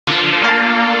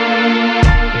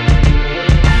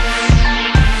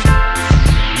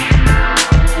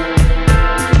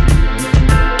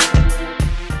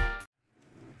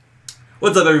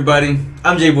What's up, everybody?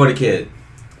 I'm J-Boy the Kid,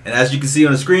 and as you can see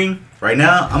on the screen right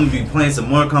now, I'm gonna be playing some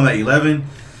Mortal Kombat 11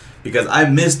 because I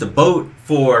missed the boat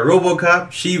for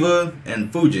Robocop, Shiva,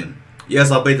 and Fujin.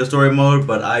 Yes, I'll play the story mode,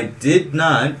 but I did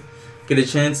not get a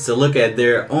chance to look at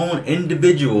their own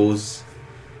individuals'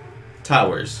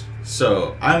 towers.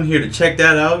 So I'm here to check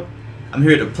that out. I'm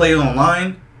here to play it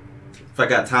online if I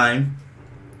got time.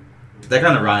 That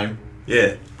kind of rhyme.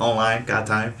 Yeah, online, got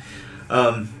time.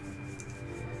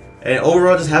 And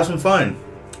overall, just have some fun.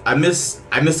 I missed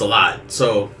a lot,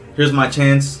 so here's my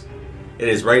chance. It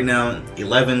is right now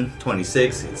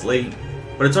 11:26. It's late,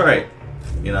 but it's all right.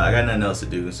 You know, I got nothing else to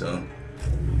do, so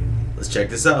let's check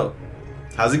this out.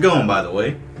 How's it going, by the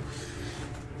way?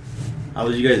 How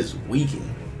was you guys'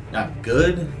 weekend? Not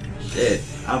good? Shit,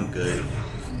 I'm good.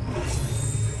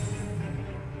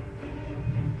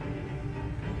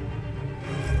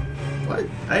 What?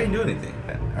 I didn't do anything.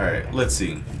 All right, let's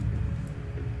see.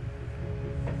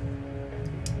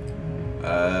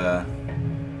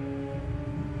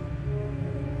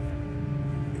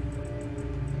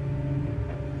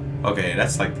 Okay,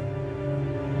 that's like the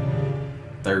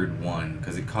third one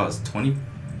because it costs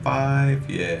 25.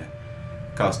 Yeah, it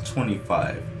costs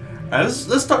 25. Alright,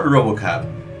 let's start with Robocop.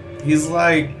 He's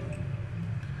like,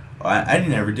 oh, I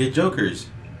never did Jokers.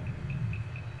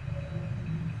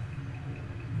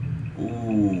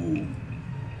 Ooh,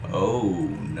 oh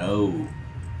no.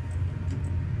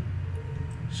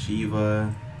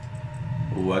 Shiva.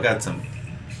 Ooh, I got some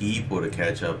people to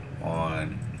catch up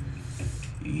on.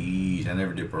 Eesh, I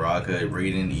never did Baraka,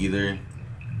 Raiden either.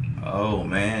 Oh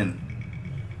man.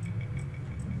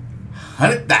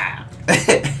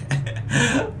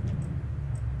 100,000.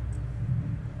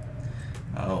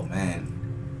 Oh man.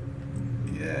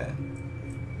 Yeah.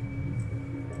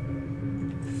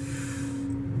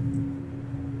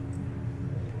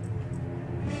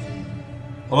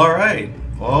 Well, alright.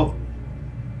 Well,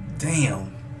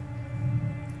 damn.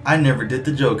 I never did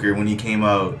the Joker when he came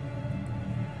out.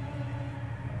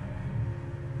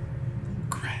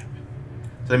 Crap.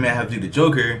 So I mean I have to do the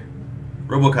Joker,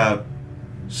 Robocop,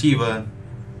 Shiva,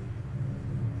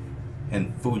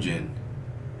 and Fujin.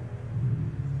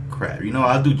 Crap. You know,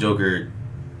 I'll do Joker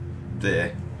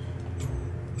there.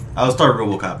 I'll start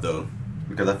Robocop though,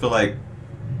 because I feel like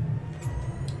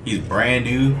he's brand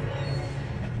new.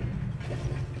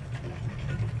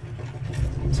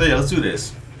 So yeah, let's do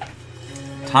this.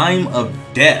 Time of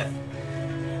Death.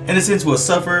 Innocents will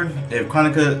suffer if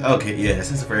Chronica. Okay, yeah,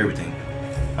 it's for everything.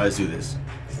 Alright, let's do this.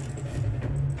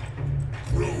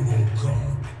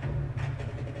 Robocop.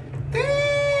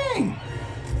 Dang!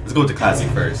 Let's go with the classic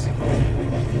first.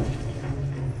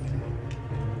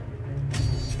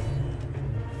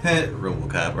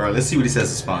 Robocop. Alright, let's see what he says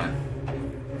to spawn.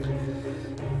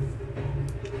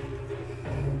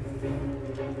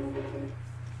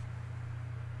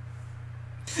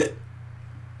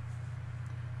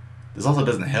 This also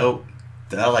doesn't help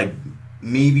that I like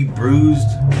maybe bruised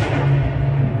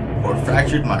or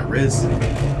fractured my wrist.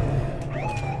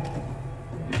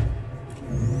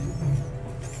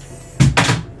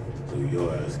 So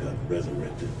your ass got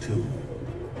resurrected too.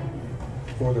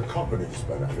 For the company's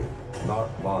benefit, not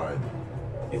mine.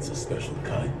 It's a special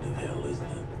kind of hell, isn't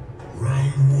it?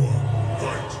 Round one,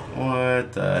 fight.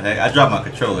 What the heck? I dropped my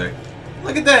controller.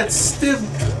 Look at that stiff.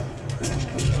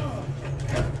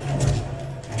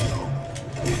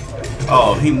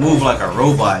 Oh, he moved like a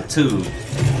robot too.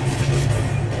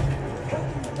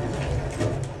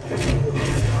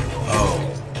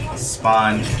 Oh,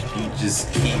 Spawn, you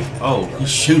just keep. Oh, he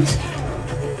shoots.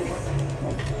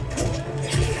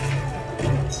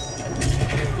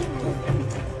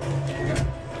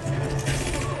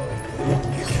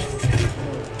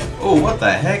 Oh, what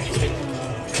the heck?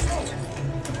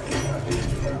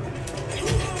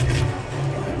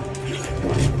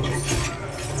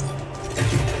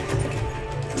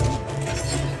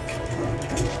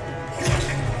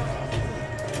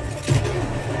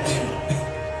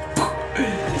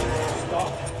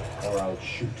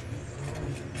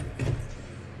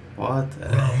 What the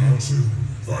heck?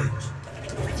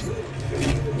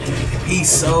 He's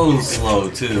so slow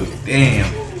too. Damn.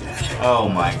 Oh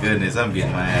my goodness, I'm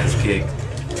getting my ass kicked.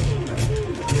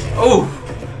 Oh!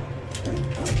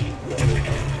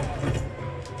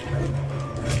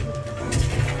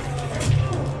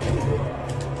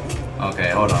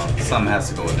 Okay, hold on. Something has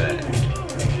to go with that.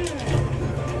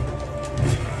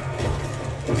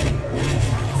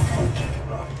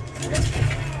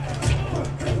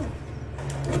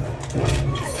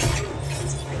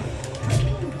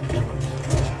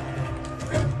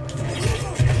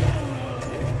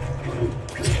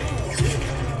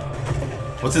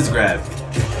 What's his grab?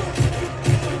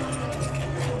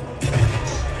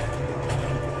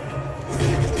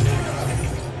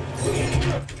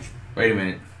 Wait a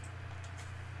minute.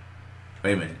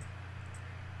 Wait a minute.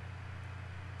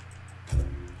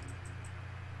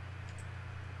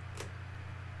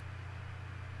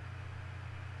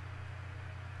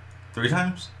 Three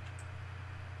times?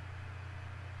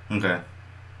 Okay.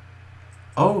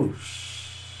 Oh,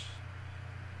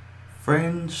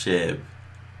 friendship.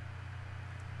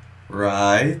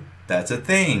 Right. That's a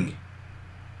thing.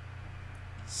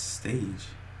 Stage.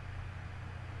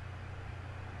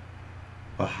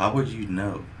 But how would you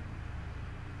know?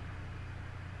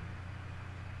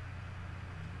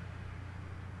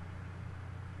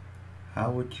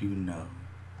 How would you know?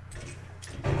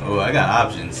 Oh, I got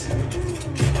options.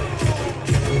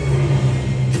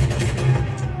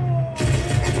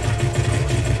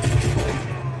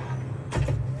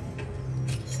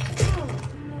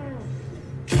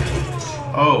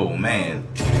 Oh, man.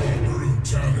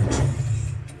 Brutality.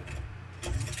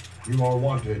 You are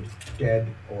wanted, dead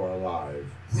or alive.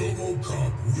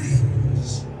 Robocop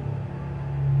wins.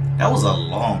 That was a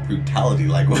long brutality.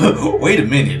 Like, wait a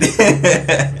minute.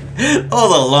 That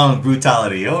was a long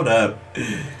brutality. Hold up.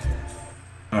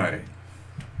 Alright.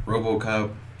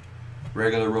 Robocop.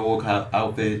 Regular Robocop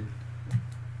outfit.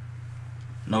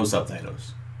 No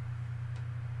subtitles.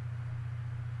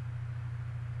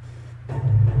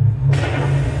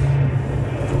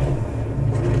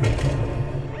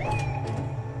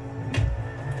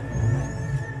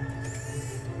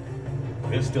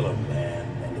 There's still a man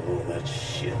under all that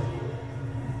shit.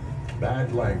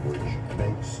 Bad language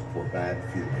makes for bad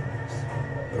feelings.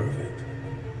 Perfect.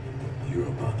 You're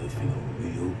about to feel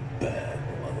real bad,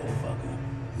 motherfucker.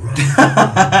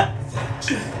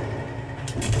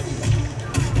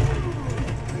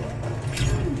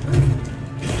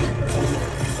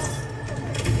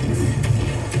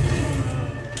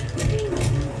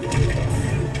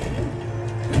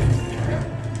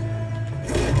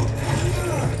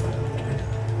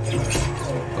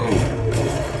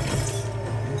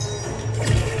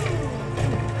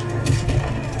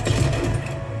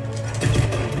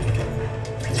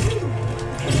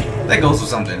 That goes for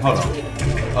something. Hold on.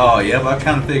 Oh, yeah, but I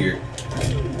kind of figured.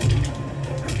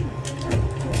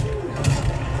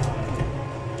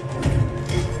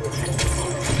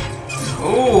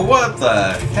 Oh, what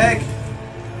the heck?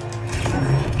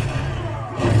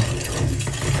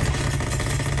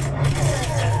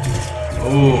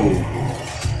 Oh.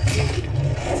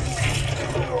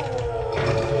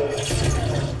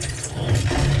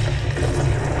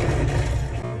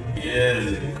 Yeah,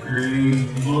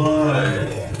 green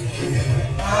blood.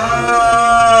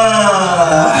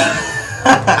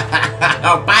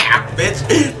 Oh, bye, bitch.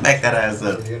 Back that ass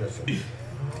up.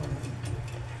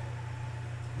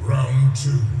 Round 2,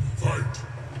 fight.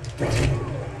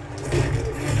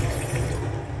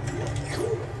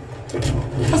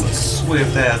 That's a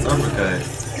swift ass uppercut.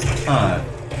 Huh.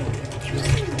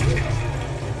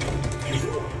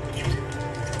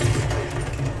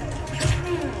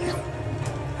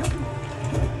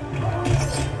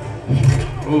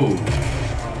 Ooh.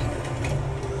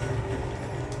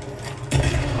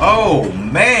 Oh,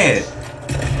 man.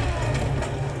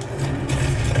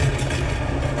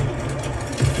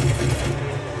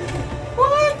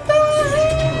 What the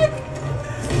heck?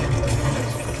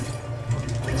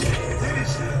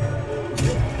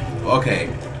 Okay.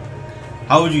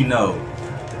 How would you know?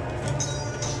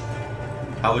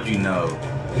 How would you know?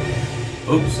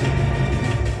 Oops.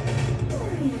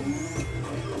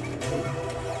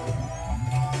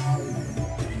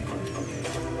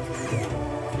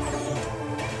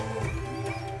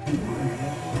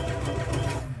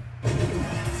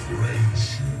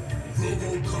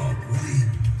 Robocop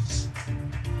wins.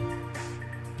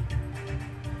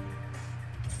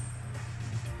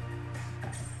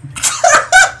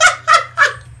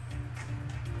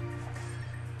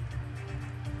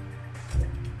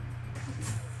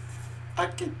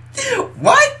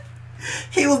 What?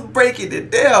 He was breaking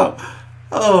it down.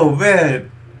 Oh,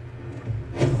 man.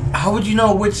 How would you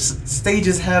know which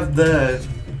stages have the...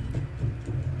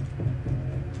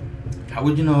 How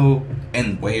would you know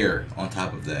and where on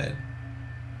top of that?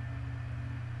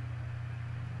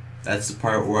 That's the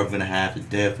part where I'm going to have to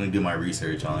definitely do my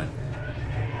research on.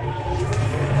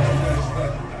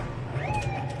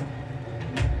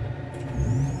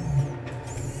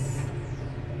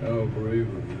 How brave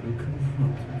of you to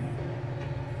confront me.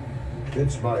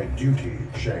 It's my duty,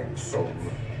 Shang Tsung.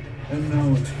 And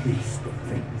now a taste of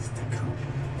things to come.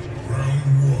 Round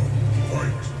 1,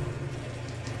 fight.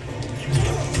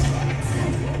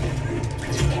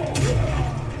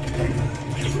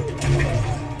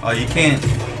 Oh, you can't...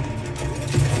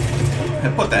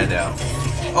 Hey, put that down.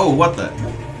 Oh, what the...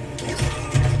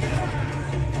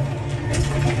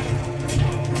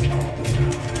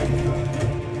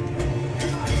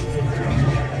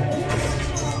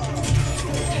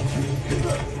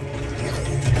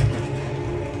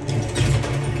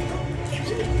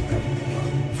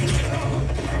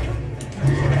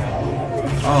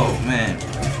 Oh man.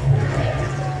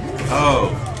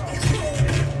 Oh.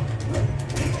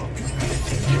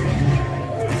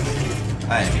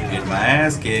 I ain't get my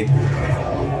ass kicked.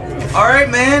 Alright,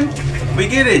 man. We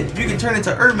get it. You can turn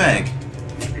into Ermac.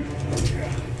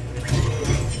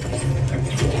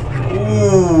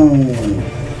 Ooh.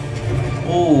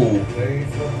 Ooh.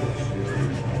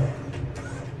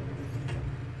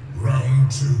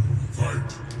 Round 2,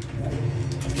 fight.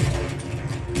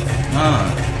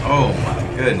 Oh my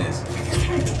goodness.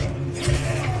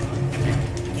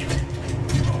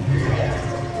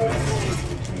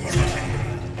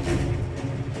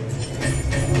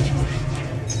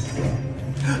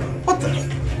 What the?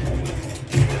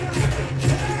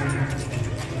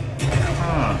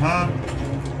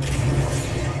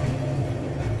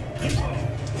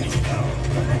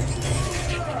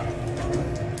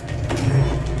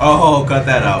 Oh, cut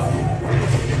that out.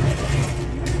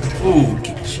 Ooh,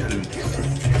 keep shooting.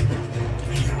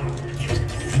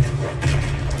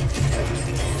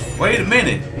 Wait a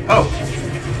minute. Oh.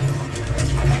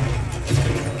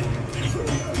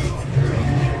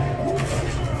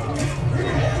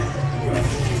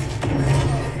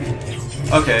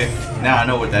 Okay, now I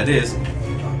know what that is.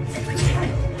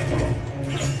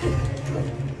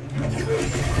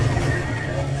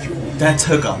 That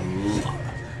took a lot.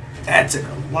 That took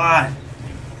a lot.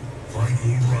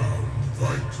 Final round,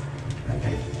 fight.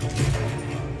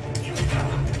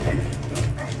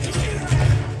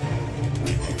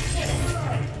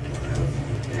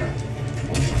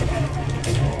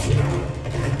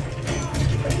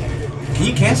 Can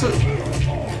you cancel it?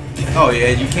 Oh yeah,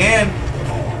 you can.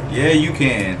 Yeah, you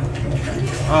can.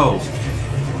 Oh.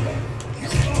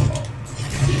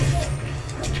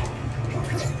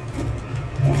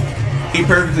 He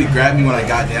perfectly grabbed me when I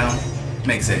got down.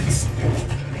 Makes sense.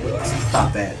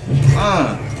 Stop that.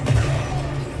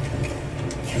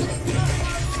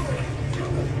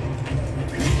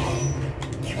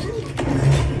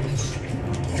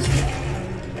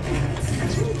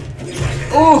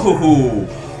 Ooh.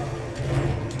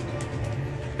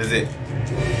 That's it.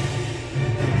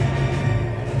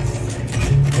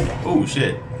 Oh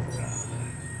shit.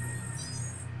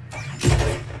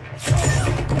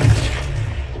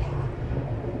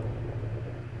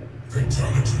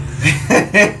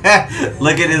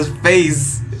 Look at his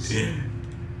face.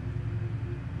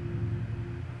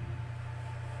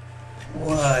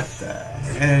 What the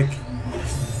heck?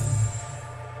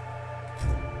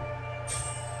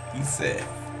 He said.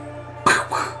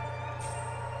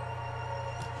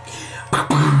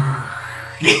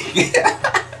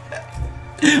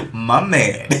 My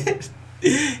man.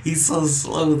 He's so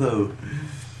slow though.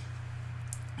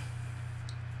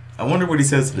 I wonder what he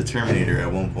says to the Terminator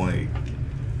at one point.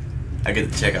 I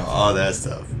get to check out all that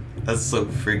stuff. That's so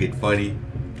freaking funny.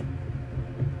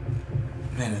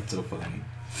 Man, that's so funny.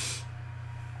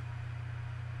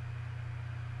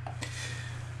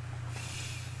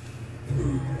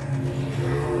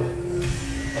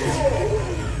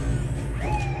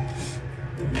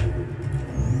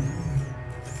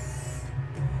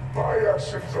 My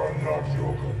actions are not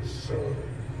your concern.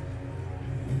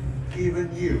 Even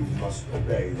you must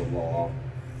obey the law.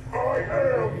 I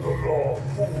am the law,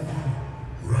 fool.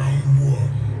 Round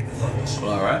 1, fight.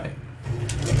 Well, all right.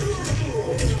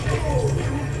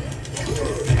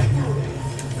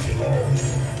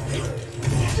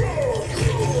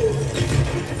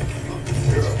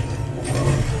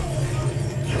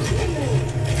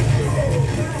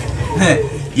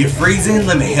 You freezing?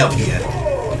 Let me help you.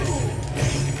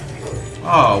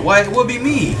 Oh, why? It would be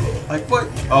me. Like what?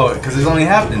 Oh, because it's only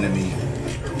happening to me.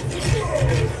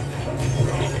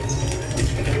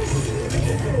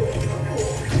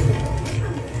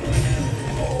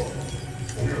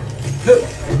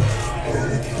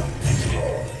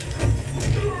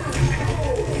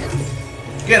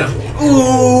 Get him!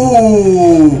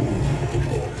 Ooh!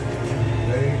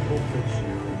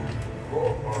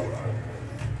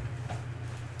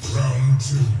 Round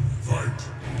 2, fight.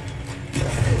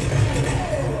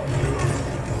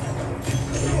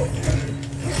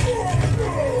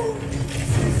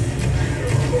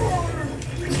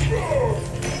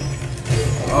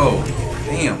 Oh,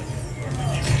 damn.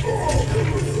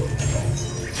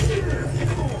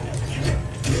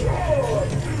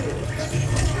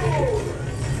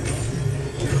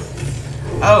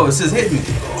 Oh, it says hit me.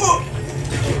 Oh,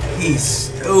 he's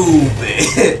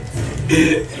stupid.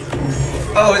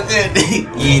 Oh, it did.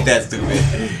 He ain't that stupid.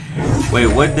 Wait,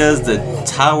 what does the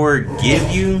tower give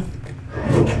you?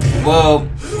 Well,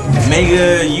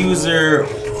 Mega User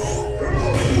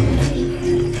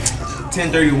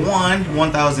 1031,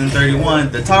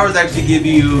 1031. The towers actually give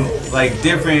you like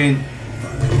different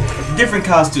different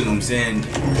costumes, and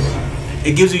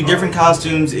it gives you different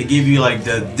costumes. It gives you like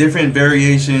the different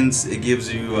variations. It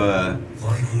gives you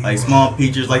like small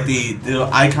features, like the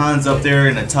icons up there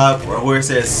in the top, or where it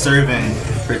says serve and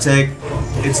protect.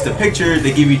 It's the picture.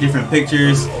 They give you different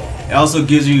pictures. It also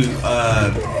gives you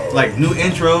like new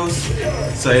intros.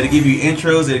 So it'll give you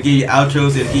intros. It'll give you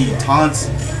outros. It'll give you taunts.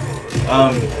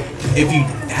 If you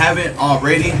haven't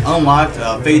already unlocked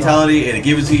a fatality, it'll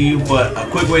give it to you. But a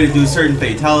quick way to do certain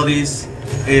fatalities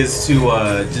is to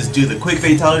just do the quick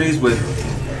fatalities with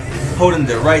holding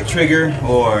the right trigger,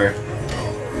 or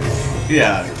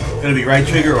yeah, gonna be right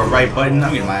trigger or right button.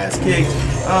 I'm getting my ass kicked.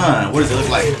 What does it look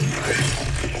like?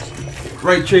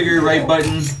 Right trigger, right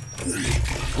button.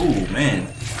 Ooh, man.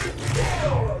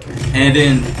 And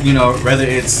then, you know, whether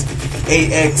it's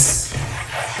AX,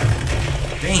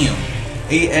 damn,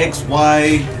 AX,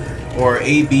 Y, or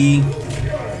AB,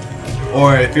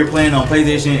 or if you're playing on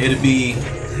PlayStation, it'll be,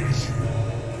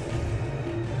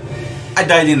 I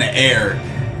died in the air.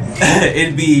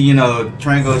 It'd be, you know,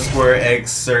 triangle, square,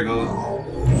 X, circle.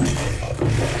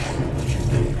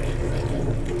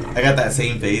 I got that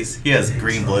same face. He has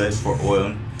green blood for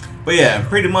oil. But yeah,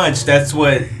 pretty much that's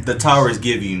what the towers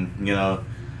give you, you know.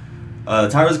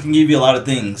 Towers can give you a lot of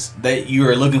things that you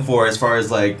are looking for as far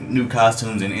as like new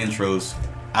costumes and intros,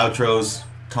 outros,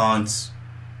 taunts,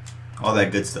 all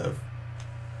that good stuff.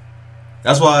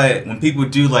 That's why when people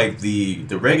do like the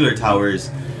regular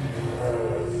towers,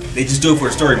 they just do it for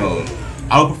story mode.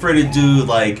 I would prefer to do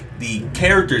like the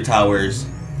character towers.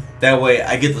 That way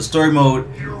I get the story mode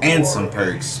and some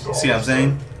perks. See what I'm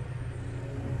saying?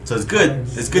 So it's good.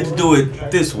 It's good to do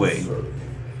it this way.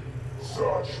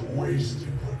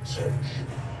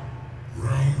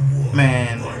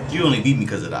 Man, you only beat me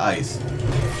because of the ice.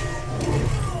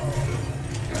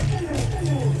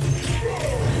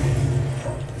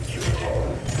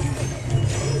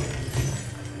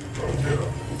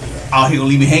 Oh, he gonna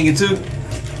leave me hanging too?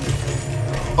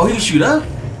 Oh, he can shoot up?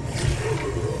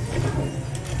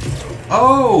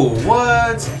 Oh,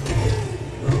 what?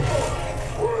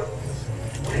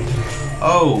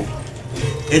 Oh,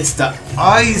 it's the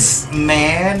ice,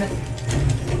 man.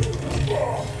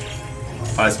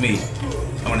 Oh, it's me.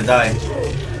 I'm gonna die.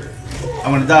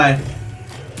 I'm gonna die.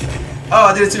 Oh,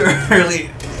 I did it too early.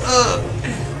 Ugh.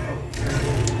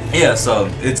 Yeah, so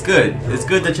it's good. It's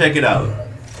good to check it out.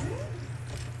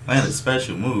 Man, a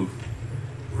special move.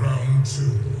 Round 2,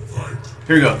 fight.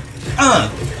 Here we go.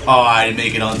 Oh, I didn't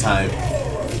make it on time.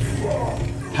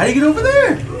 How do you get over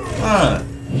there?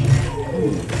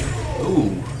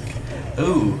 Ooh.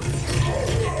 Ooh.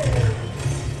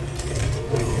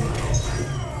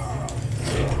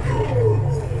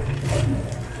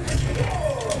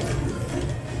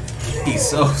 He's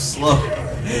so slow.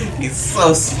 He's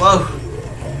so slow.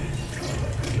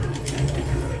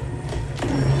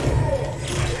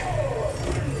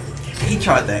 He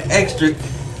tried that extra.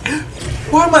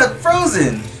 Why am I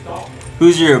frozen?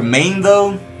 Who's your main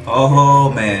though?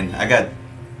 Oh man, I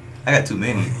got too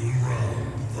many.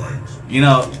 You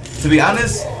know, to be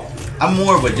honest, I'm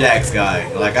more of a Jax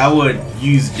guy. Like I would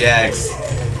use Jax.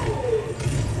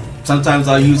 Sometimes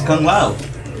I'll use Kung Lao.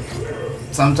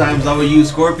 Sometimes I would use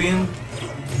Scorpion.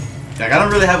 Like I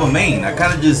don't really have a main. I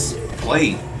kind of just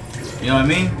play. You know what I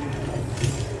mean?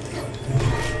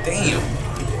 Damn.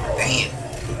 Damn.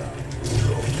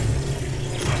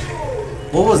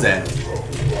 What was that?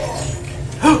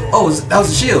 Oh, that was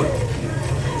a shield.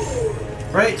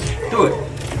 Right? Do it.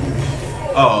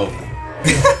 Uh oh.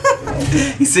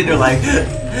 He's sitting there like,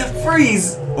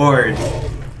 freeze! Or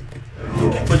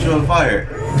put you on fire.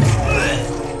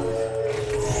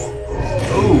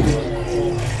 Ooh.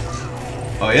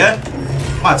 Oh yeah?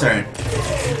 My turn.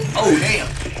 Oh damn.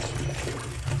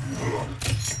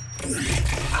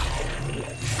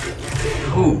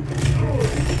 Ooh.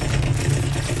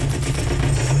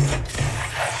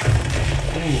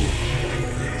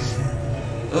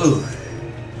 Ooh.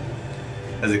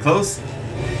 Is it close?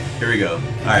 Here we go.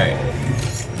 Alright.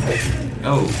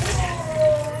 Oh.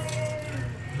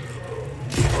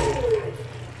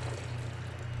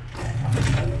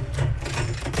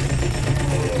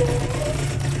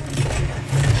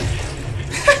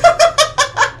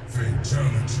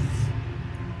 Fatality.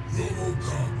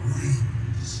 Robocop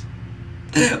wins.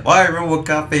 Why are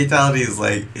Robocop fatalities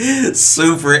like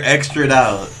super extra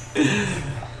out?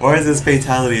 Why is this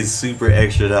fatality super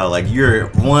extra out? Like you're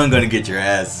gonna get your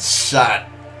ass shot.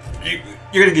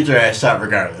 You're gonna get your ass shot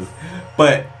regardless.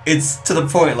 But it's to the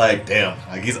point like damn,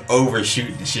 like he's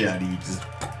overshooting the shit out of you. Just.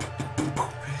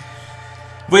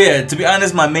 But yeah, to be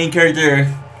honest, my main character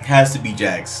has to be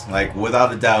Jax. Like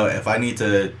without a doubt, if I need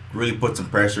to really put some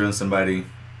pressure on somebody,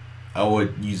 I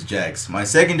would use Jax. My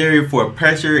secondary for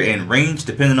pressure and range,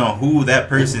 depending on who that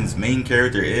person's main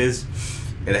character is,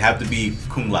 it'd have to be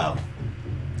Kung Lao.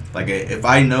 Like, if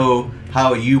I know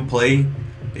how you play,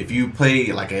 if you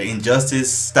play like an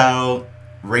Injustice style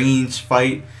range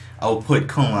fight, I will put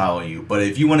Kung Lao on you. But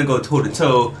if you want to go toe to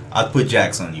toe, I'd put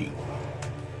Jax on you.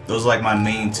 Those are like my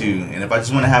main two. And if I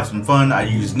just want to have some fun, I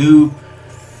use Noob,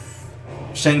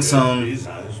 Shang Tsung,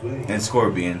 and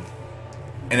Scorpion.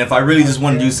 And if I really just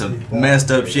want to do some messed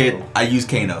up shit, I use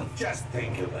Kano. Just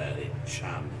think about it,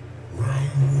 chum.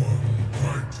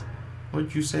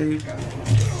 What'd you say?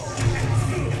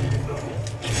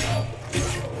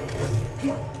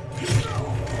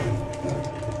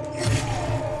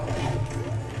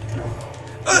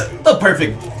 Don't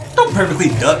perfectly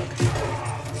duck.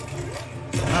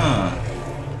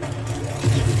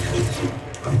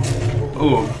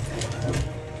 Ooh.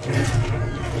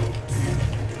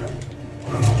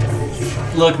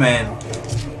 Look, man.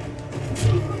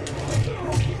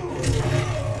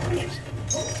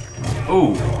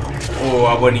 Ooh. Oh,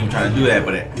 I wasn't even trying to do that,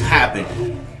 but it happened.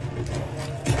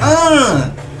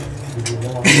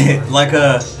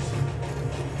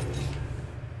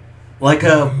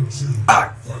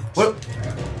 What?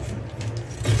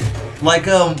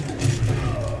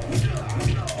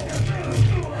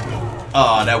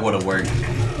 Oh, that would have worked.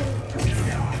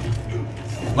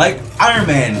 Like Iron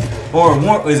Man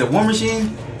or is it War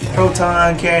Machine?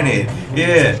 Proton cannon.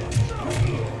 Yeah.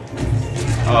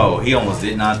 Oh, he almost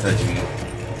did not touch me.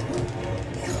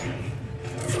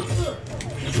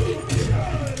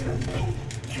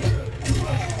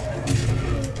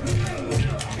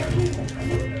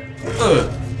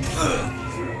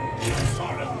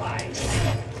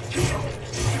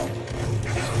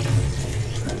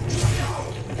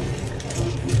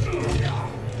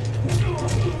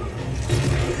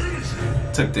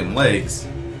 Took them legs.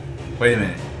 Wait a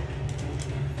minute.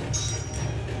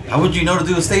 How would you know to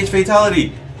do a stage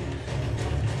fatality?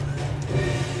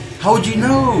 How would you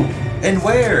know? And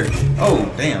where?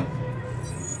 Oh, damn.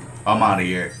 I'm out of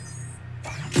here.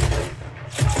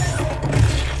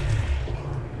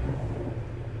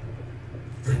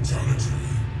 Fatality.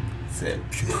 That's it.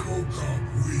 Robocop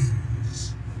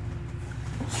wins.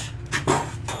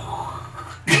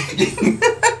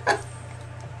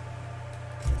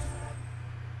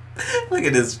 Look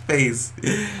at his face.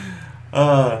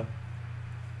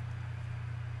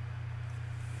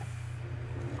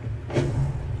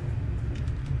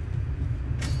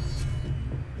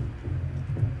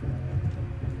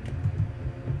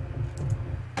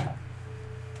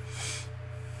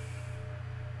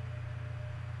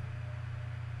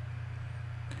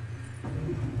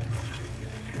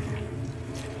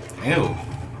 Ew.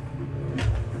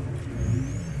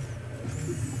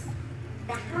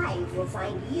 The hive will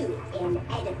find you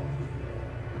inedible.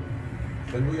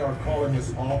 Then we are calling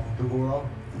this off, Deborah.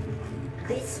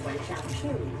 This one shall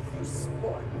kill you for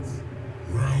sport.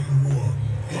 Round one,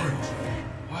 fight.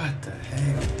 What the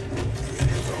heck?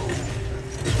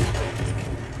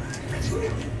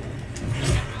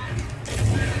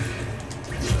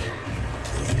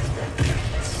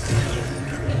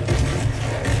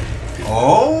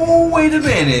 Oh, wait a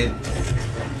minute.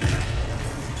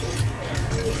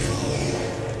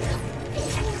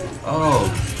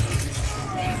 Oh.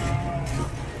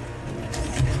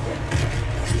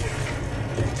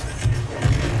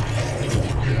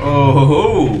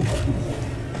 Oh.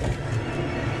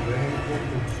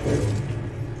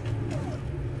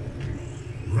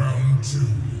 Round two,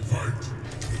 fight.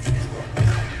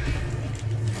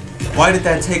 Why did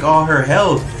that take all her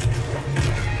health?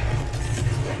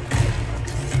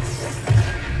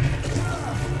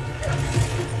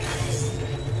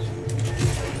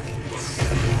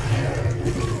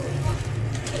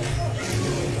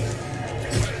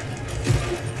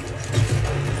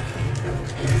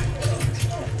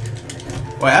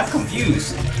 Wait, I'm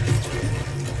confused.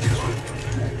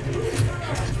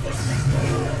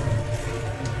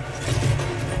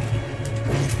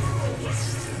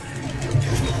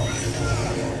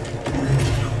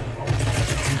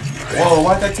 Whoa,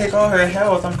 why'd that take all her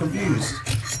health? I'm confused.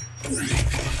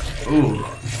 Ooh.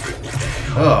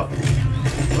 Oh.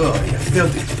 Oh, you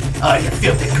filthy. Oh, you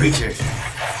filthy creature.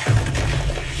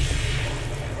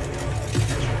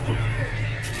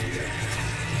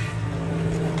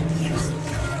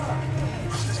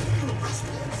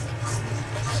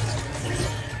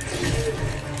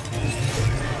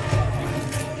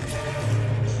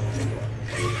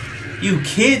 You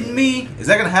kidding me? Is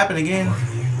that gonna happen again?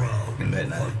 In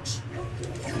midnight.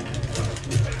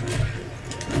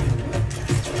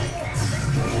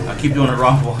 I'll keep doing the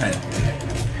wrong one.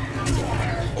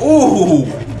 Ooh!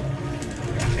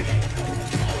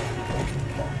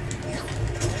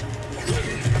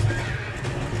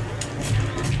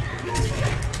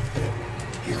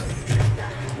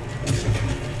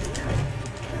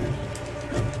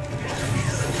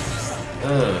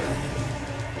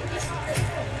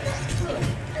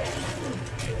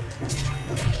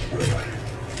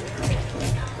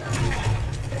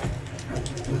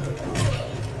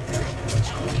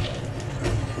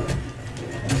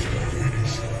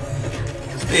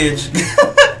 bitch.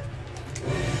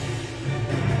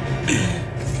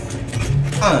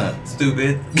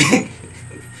 Stupid.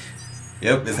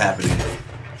 Yep, it's happening.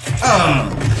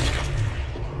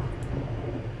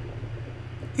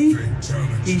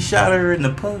 He shot her in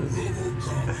the pose.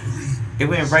 It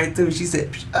went right through. She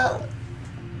said,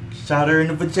 shot her in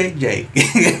the vajayjay.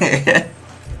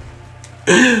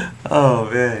 Oh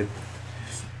man,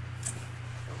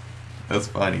 that's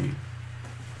funny.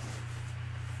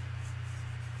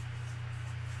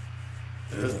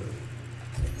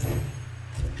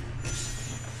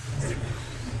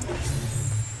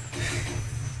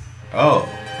 Oh,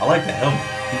 I like that helmet.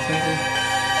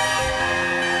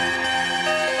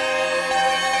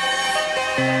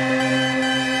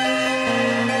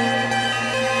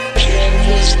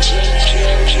 Canvas,